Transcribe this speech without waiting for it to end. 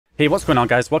Hey, what's going on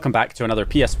guys? Welcome back to another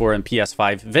PS4 and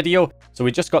PS5 video. So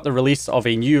we just got the release of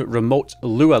a new remote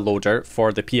Lua loader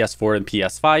for the PS4 and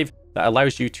PS5 that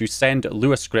allows you to send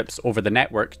Lua scripts over the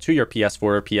network to your PS4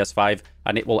 or PS5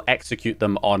 and it will execute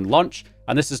them on launch.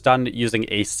 And this is done using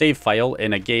a save file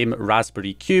in a game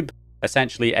Raspberry Cube.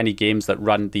 Essentially any games that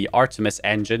run the Artemis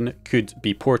engine could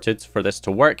be ported for this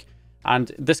to work.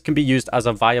 And this can be used as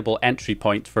a viable entry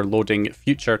point for loading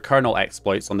future kernel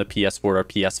exploits on the PS4 or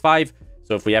PS5.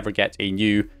 So if we ever get a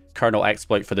new kernel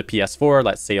exploit for the PS4,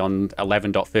 let's say on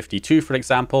 11.52 for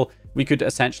example, we could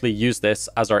essentially use this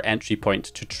as our entry point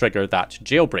to trigger that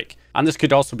jailbreak. And this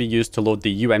could also be used to load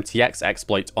the UMTX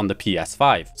exploit on the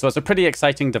PS5. So it's a pretty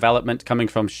exciting development coming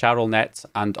from SharylNet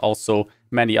and also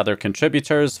many other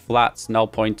contributors, Flats,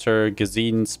 Nullpointer,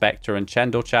 Gazine, Spectre and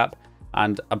ChendoChap,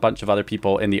 and a bunch of other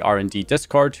people in the R&D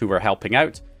Discord who were helping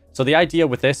out. So the idea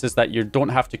with this is that you don't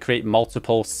have to create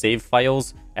multiple save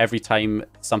files every time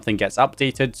something gets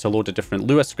updated to load a different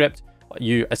Lua script.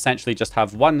 You essentially just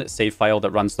have one save file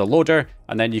that runs the loader,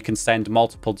 and then you can send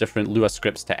multiple different Lua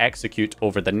scripts to execute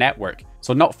over the network.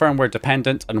 So not firmware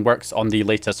dependent and works on the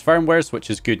latest firmwares, which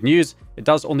is good news. It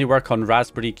does only work on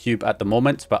Raspberry Cube at the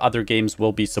moment, but other games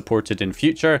will be supported in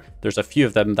future. There's a few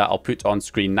of them that I'll put on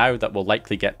screen now that will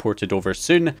likely get ported over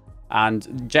soon.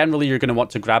 And generally you're going to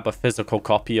want to grab a physical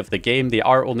copy of the game. They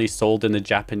are only sold in the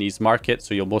Japanese market,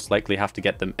 so you'll most likely have to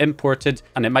get them imported,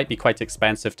 and it might be quite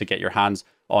expensive to get your hands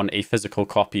on a physical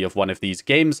copy of one of these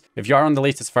games. If you are on the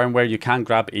latest firmware, you can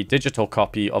grab a digital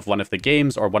copy of one of the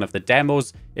games or one of the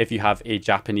demos if you have a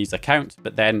Japanese account,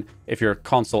 but then if your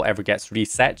console ever gets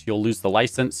reset, you'll lose the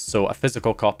license, so a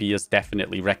physical copy is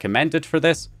definitely recommended for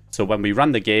this. So when we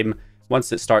run the game,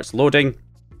 once it starts loading,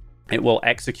 it will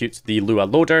execute the Lua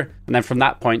loader, and then from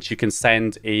that point you can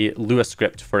send a Lua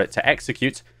script for it to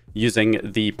execute using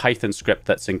the Python script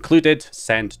that's included,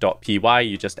 send.py.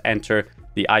 You just enter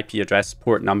the IP address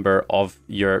port number of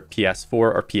your PS4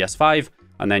 or PS5,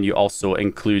 and then you also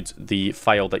include the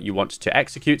file that you want to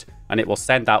execute, and it will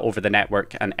send that over the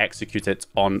network and execute it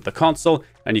on the console.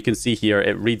 And you can see here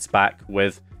it reads back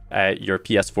with your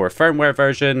PS4 firmware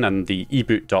version and the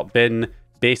eboot.bin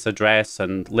base address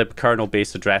and libkernel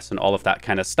base address and all of that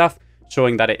kind of stuff,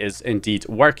 showing that it is indeed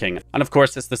working. And of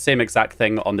course, it's the same exact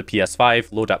thing on the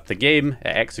PS5. Load up the game, it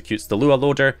executes the Lua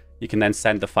loader. You can then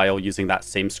send the file using that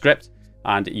same script,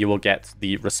 and you will get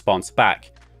the response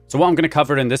back. So what I'm going to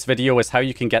cover in this video is how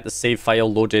you can get the save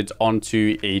file loaded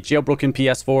onto a jailbroken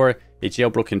PS4, a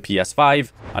jailbroken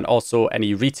PS5, and also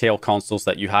any retail consoles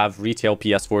that you have, retail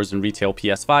PS4s and retail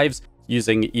PS5s,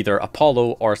 using either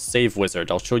Apollo or Save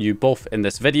Wizard. I'll show you both in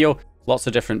this video. Lots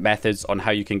of different methods on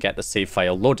how you can get the save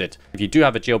file loaded. If you do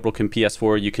have a jailbroken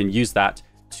PS4, you can use that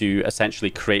to essentially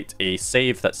create a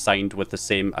save that's signed with the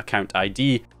same account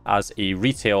ID as a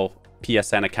retail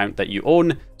PSN account that you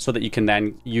own, so that you can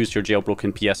then use your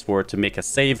jailbroken PS4 to make a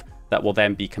save that will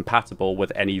then be compatible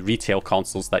with any retail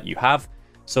consoles that you have.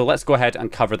 So let's go ahead and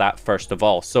cover that first of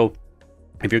all. So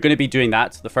if you're going to be doing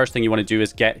that, the first thing you want to do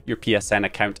is get your PSN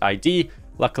account ID.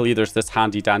 Luckily, there's this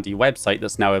handy dandy website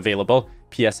that's now available,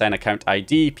 PSN account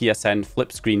ID,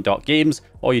 psnflipscreen.games.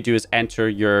 All you do is enter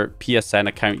your PSN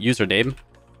account username.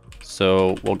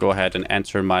 So we'll go ahead and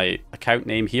enter my account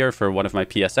name here for one of my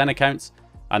PSN accounts,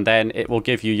 and then it will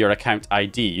give you your account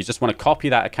ID. You just want to copy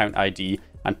that account ID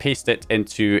and paste it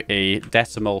into a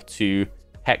decimal to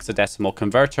hexadecimal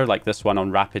converter like this one on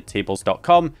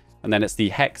rapidtables.com. And then it's the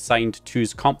hex signed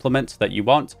 2's complement that you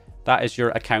want. That is your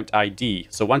account ID.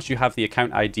 So once you have the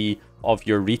account ID of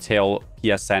your retail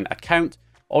PSN account,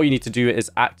 all you need to do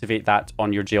is activate that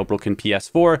on your jailbroken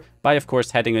PS4 by, of course,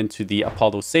 heading into the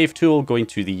Apollo Save tool, going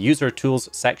to the User Tools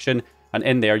section, and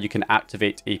in there you can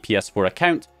activate a PS4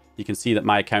 account. You can see that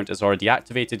my account is already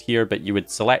activated here, but you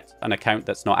would select an account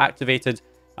that's not activated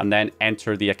and then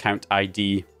enter the account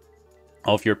ID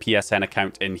of your PSN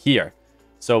account in here.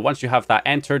 So once you have that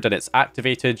entered and it's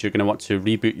activated, you're going to want to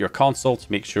reboot your console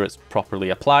to make sure it's properly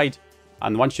applied.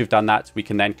 And once you've done that, we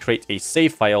can then create a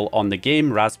save file on the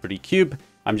game Raspberry Cube.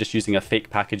 I'm just using a fake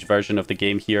package version of the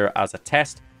game here as a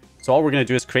test. So all we're going to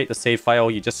do is create the save file.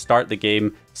 You just start the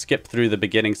game, skip through the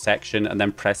beginning section, and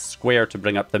then press square to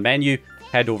bring up the menu.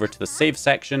 Head over to the save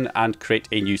section and create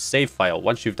a new save file.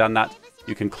 Once you've done that,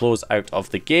 you can close out of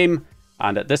the game.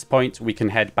 And at this point, we can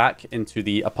head back into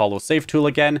the Apollo Save tool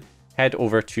again. Head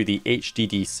over to the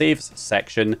HDD Saves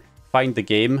section, find the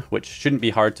game, which shouldn't be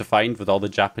hard to find with all the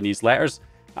Japanese letters,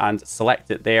 and select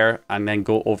it there, and then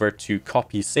go over to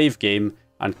Copy Save Game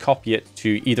and copy it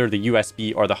to either the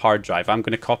USB or the hard drive. I'm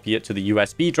going to copy it to the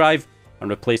USB drive and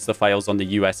replace the files on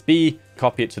the USB,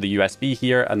 copy it to the USB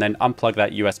here, and then unplug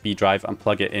that USB drive and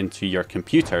plug it into your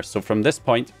computer. So from this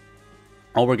point,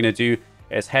 All we're going to do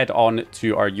is head on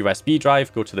to our USB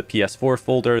drive, go to the PS4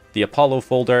 folder, the Apollo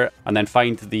folder, and then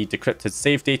find the decrypted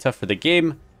save data for the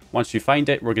game. Once you find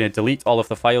it, we're going to delete all of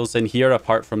the files in here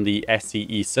apart from the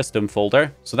SCE system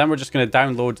folder. So then we're just going to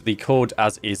download the code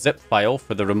as a zip file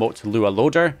for the remote Lua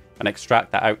loader and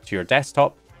extract that out to your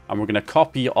desktop. And we're going to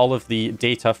copy all of the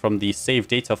data from the save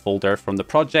data folder from the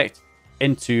project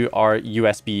into our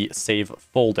USB save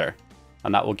folder.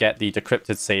 And that will get the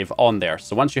decrypted save on there.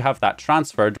 So once you have that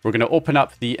transferred, we're going to open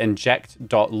up the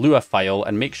inject.lua file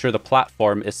and make sure the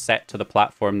platform is set to the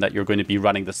platform that you're going to be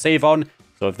running the save on.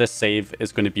 So if this save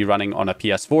is going to be running on a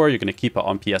PS4, you're going to keep it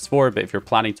on PS4. But if you're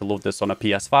planning to load this on a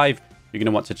PS5, you're going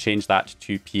to want to change that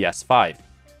to PS5.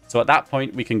 So at that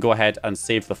point, we can go ahead and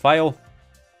save the file,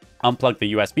 unplug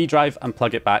the USB drive and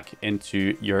plug it back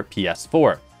into your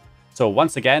PS4. So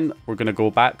once again, we're going to go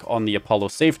back on the Apollo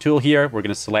save tool here. We're going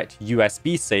to select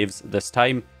USB saves this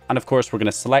time. And of course, we're going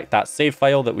to select that save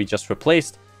file that we just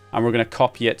replaced, and we're going to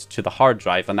copy it to the hard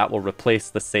drive, and that will replace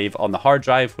the save on the hard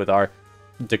drive with our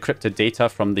decrypted data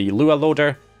from the Lua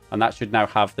loader, and that should now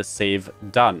have the save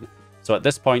done. So at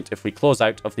this point, if we close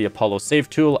out of the Apollo save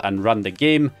tool and run the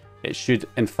game, it should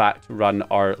in fact run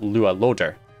our Lua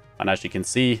loader. And as you can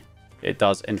see, it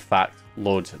does in fact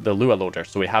load the Lua loader.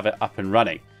 So we have it up and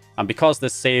running. And because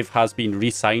this save has been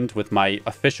re-signed with my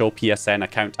official PSN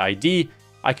account ID,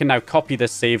 I can now copy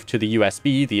this save to the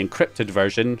USB, the encrypted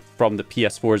version, from the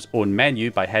PS4's own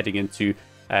menu by heading into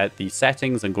the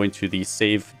settings and going to the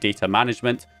save data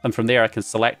management. And from there, I can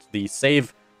select the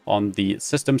save on the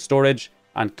system storage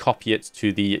and copy it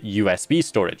to the USB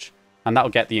storage. And that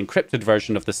will get the encrypted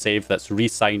version of the save that's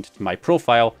re-signed to my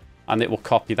profile, and it will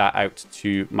copy that out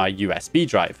to my USB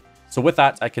drive. So with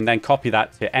that, I can then copy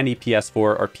that to any PS4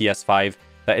 or PS5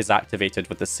 that is activated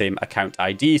with the same account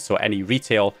ID. So any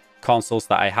retail consoles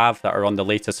that I have that are on the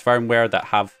latest firmware that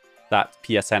have that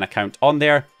PSN account on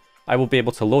there, I will be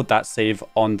able to load that save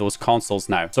on those consoles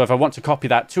now. So if I want to copy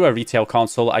that to a retail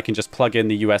console, I can just plug in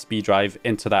the USB drive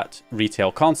into that retail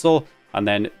console and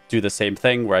then do the same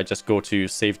thing where I just go to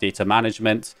save data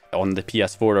management on the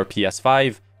PS4 or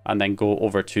PS5, and then go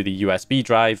over to the USB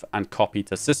drive and copy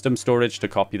to system storage to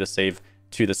copy the save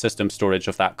to the system storage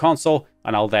of that console,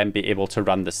 and I'll then be able to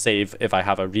run the save if I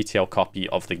have a retail copy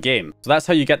of the game. So that's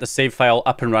how you get the save file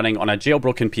up and running on a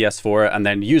jailbroken PS4, and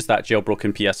then use that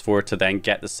jailbroken PS4 to then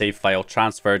get the save file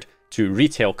transferred to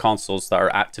retail consoles that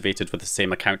are activated with the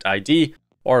same account ID,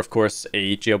 or of course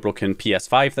a jailbroken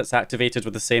PS5 that's activated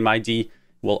with the same ID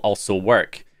will also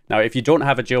work. Now if you don't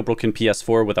have a jailbroken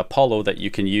PS4 with Apollo that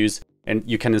you can use, and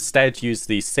you can instead use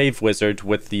the save wizard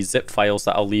with the zip files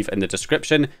that I'll leave in the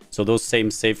description. So those same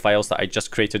save files that I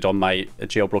just created on my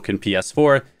jailbroken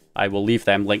PS4, I will leave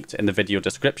them linked in the video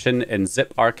description in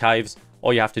zip archives.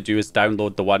 All you have to do is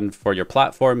download the one for your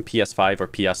platform, PS5 or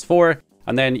PS4,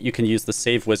 and then you can use the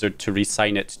save wizard to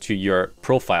re-sign it to your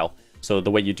profile. So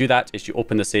the way you do that is you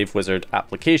open the save wizard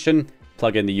application,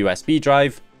 plug in the USB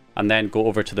drive, and then go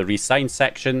over to the re-sign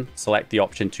section, select the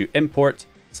option to import,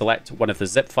 select one of the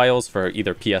zip files for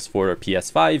either PS4 or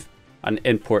PS5 and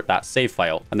import that save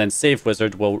file. And then Save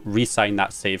Wizard will re-sign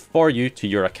that save for you to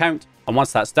your account. And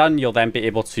once that's done, you'll then be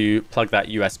able to plug that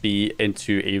USB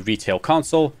into a retail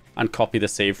console and copy the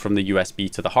save from the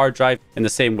USB to the hard drive in the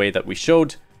same way that we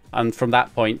showed. And from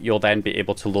that point, you'll then be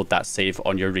able to load that save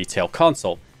on your retail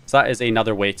console. So that is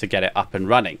another way to get it up and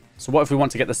running. So what if we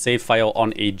want to get the save file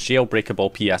on a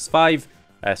jailbreakable PS5?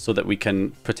 So that we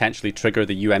can potentially trigger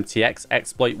the UMTX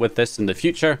exploit with this in the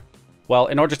future? Well,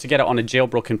 in order to get it on a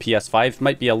jailbroken PS5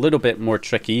 might be a little bit more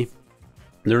tricky.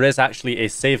 There is actually a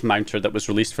save mounter that was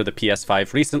released for the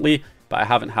PS5 recently, but I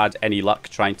haven't had any luck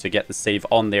trying to get the save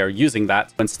on there using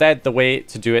that. Instead, the way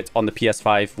to do it on the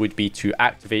PS5 would be to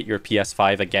activate your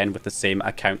PS5 again with the same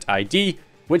account ID,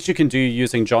 which you can do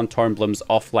using John Tornblum's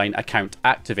offline account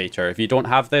activator. If you don't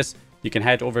have this, you can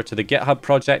head over to the GitHub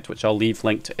project, which I'll leave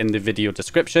linked in the video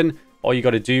description. All you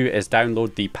got to do is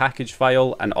download the package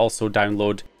file and also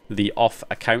download the off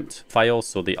account file,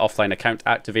 so the offline account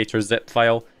activator zip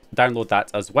file. Download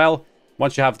that as well.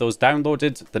 Once you have those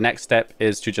downloaded, the next step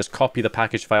is to just copy the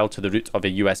package file to the root of a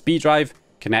USB drive,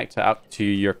 connect it up to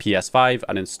your PS5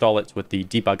 and install it with the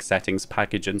debug settings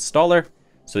package installer,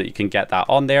 so that you can get that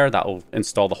on there. That will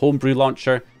install the homebrew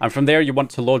launcher. And from there, you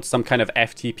want to load some kind of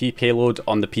FTP payload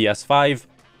on the PS5,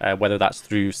 whether that's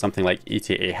through something like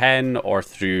ETA Hen or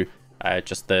through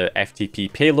just the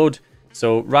FTP payload.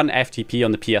 So run FTP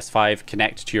on the PS5,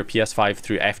 connect to your PS5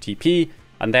 through FTP,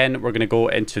 and then we're going to go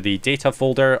into the data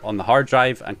folder on the hard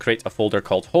drive and create a folder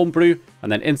called homebrew.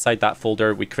 And then inside that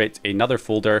folder, we create another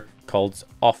folder called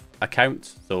off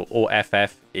account, so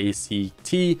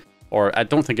OFFACT. or I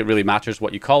don't think it really matters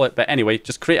what you call it, but anyway,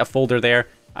 just create a folder there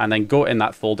and then go in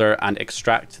that folder and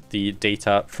extract the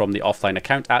data from the offline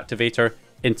account activator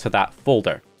into that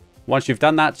folder. Once you've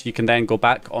done that, you can then go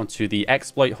back onto the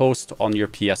exploit host on your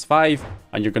PS5,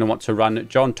 and you're going to want to run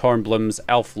John Tornblum's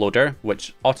elf loader,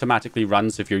 which automatically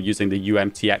runs if you're using the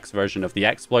UMTX version of the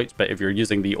exploit, but if you're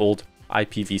using the old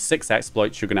IPv6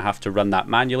 exploits, you're going to have to run that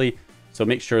manually. So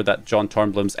make sure that John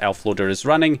Tornblum's elf loader is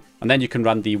running, and then you can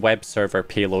run the web server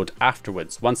payload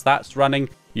afterwards. Once that's running,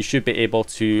 you should be able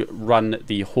to run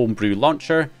the homebrew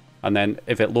launcher, and then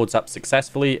if it loads up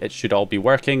successfully, it should all be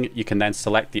working. You can then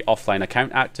select the offline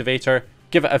account activator,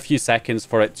 give it a few seconds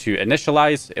for it to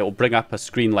initialize. It will bring up a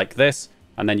screen like this,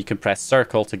 and then you can press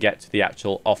circle to get to the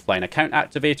actual offline account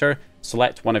activator,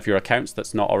 select one of your accounts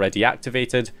that's not already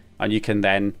activated, and you can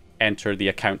then enter the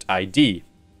account ID.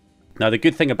 Now, the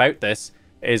good thing about this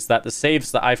is that the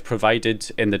saves that I've provided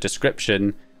in the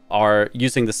description are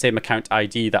using the same account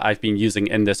ID that I've been using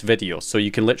in this video. So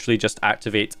you can literally just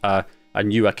activate a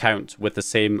new account with the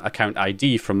same account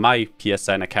ID from my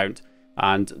PSN account,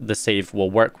 and the save will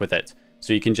work with it.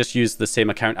 So you can just use the same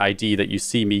account ID that you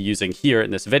see me using here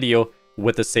in this video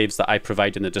with the saves that I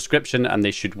provide in the description, and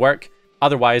they should work.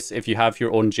 Otherwise, if you have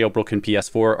your own Jailbroken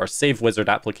PS4 or Save Wizard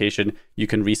application, you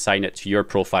can re-sign it to your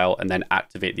profile and then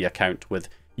activate the account with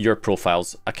your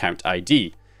profile's account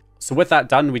ID. So with that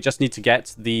done, we just need to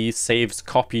get the saves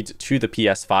copied to the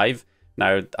PS5.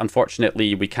 Now,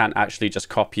 unfortunately, we can't actually just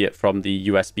copy it from the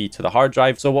USB to the hard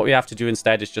drive. So what we have to do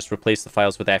instead is just replace the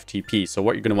files with FTP. So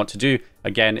what you're going to want to do,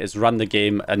 again, is run the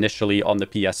game initially on the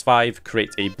PS5,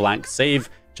 create a blank save,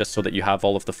 just so that you have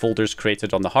all of the folders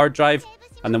created on the hard drive.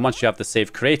 And then once you have the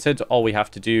save created, all we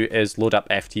have to do is load up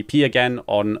FTP again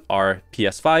on our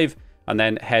PS5, and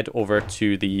then head over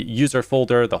to the user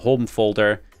folder, the home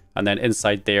folder, and then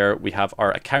inside there we have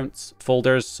our accounts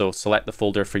folders. So select the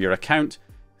folder for your account,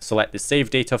 select the save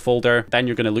data folder, then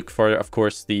you're going to look for, of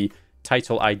course, the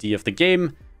title ID of the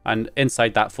game, and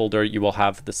inside that folder you will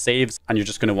have the saves, and you're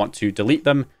just going to want to delete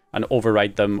them and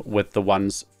override them with the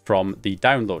ones from the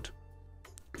download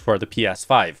for the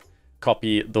PS5.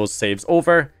 Copy those saves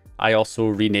over. I also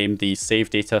renamed the save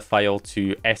data file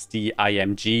to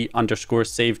sdimg_save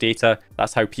data.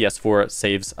 That's how PS4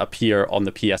 saves appear on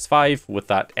the PS5, with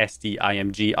that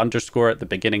sdimg_ at the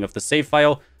beginning of the save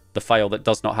file, the file that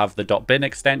does not have the .bin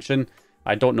extension.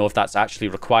 I don't know if that's actually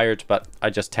required, but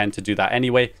I just tend to do that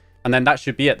anyway. And then that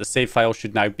should be it. The save file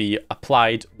should now be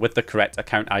applied with the correct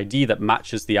account ID that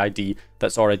matches the ID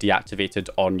that's already activated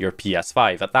on your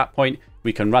PS5. At that point,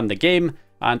 we can run the game,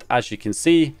 and as you can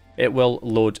see, it will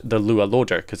load the Lua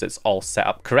loader because it's all set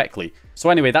up correctly. So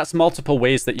anyway, that's multiple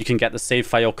ways that you can get the save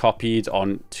file copied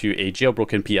onto a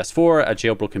jailbroken PS4, a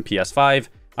jailbroken PS5,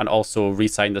 and also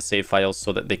re-sign the save files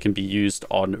so that they can be used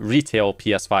on retail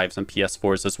PS5s and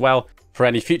PS4s as well. For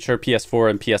any future PS4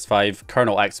 and PS5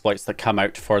 kernel exploits that come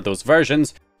out for those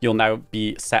versions, you'll now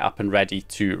be set up and ready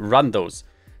to run those.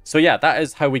 So yeah, that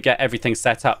is how we get everything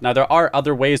set up. Now, there are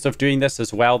other ways of doing this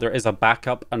as well. There is a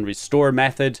backup and restore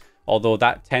method, although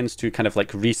that tends to kind of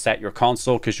like reset your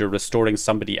console because you're restoring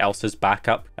somebody else's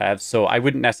backup. So I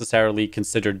wouldn't necessarily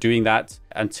consider doing that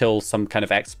until some kind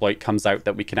of exploit comes out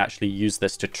that we can actually use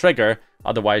this to trigger.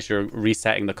 Otherwise, you're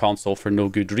resetting the console for no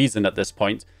good reason at this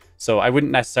point. So I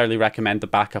wouldn't necessarily recommend the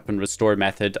backup and restore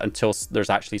method until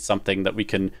there's actually something that we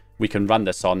can run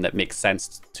this on that makes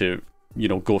sense to, you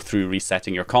know, go through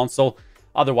resetting your console.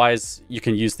 Otherwise, you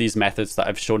can use these methods that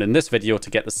I've shown in this video to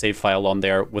get the save file on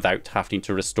there without having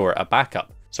to restore a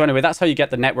backup. So anyway, that's how you get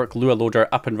the network Lua loader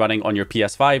up and running on your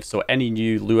PS5. So any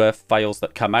new Lua files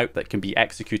that come out that can be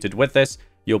executed with this,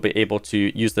 you'll be able to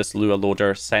use this Lua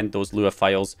loader, send those Lua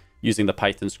files using the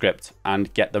Python script,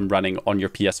 and get them running on your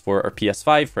PS4 or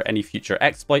PS5 for any future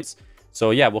exploits.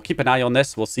 So yeah, we'll keep an eye on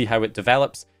this. We'll see how it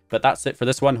develops. But that's it for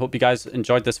this one. Hope you guys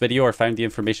enjoyed this video or found the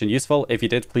information useful. If you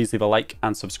did, please leave a like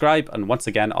and subscribe. And once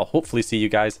again, I'll hopefully see you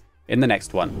guys in the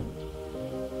next one.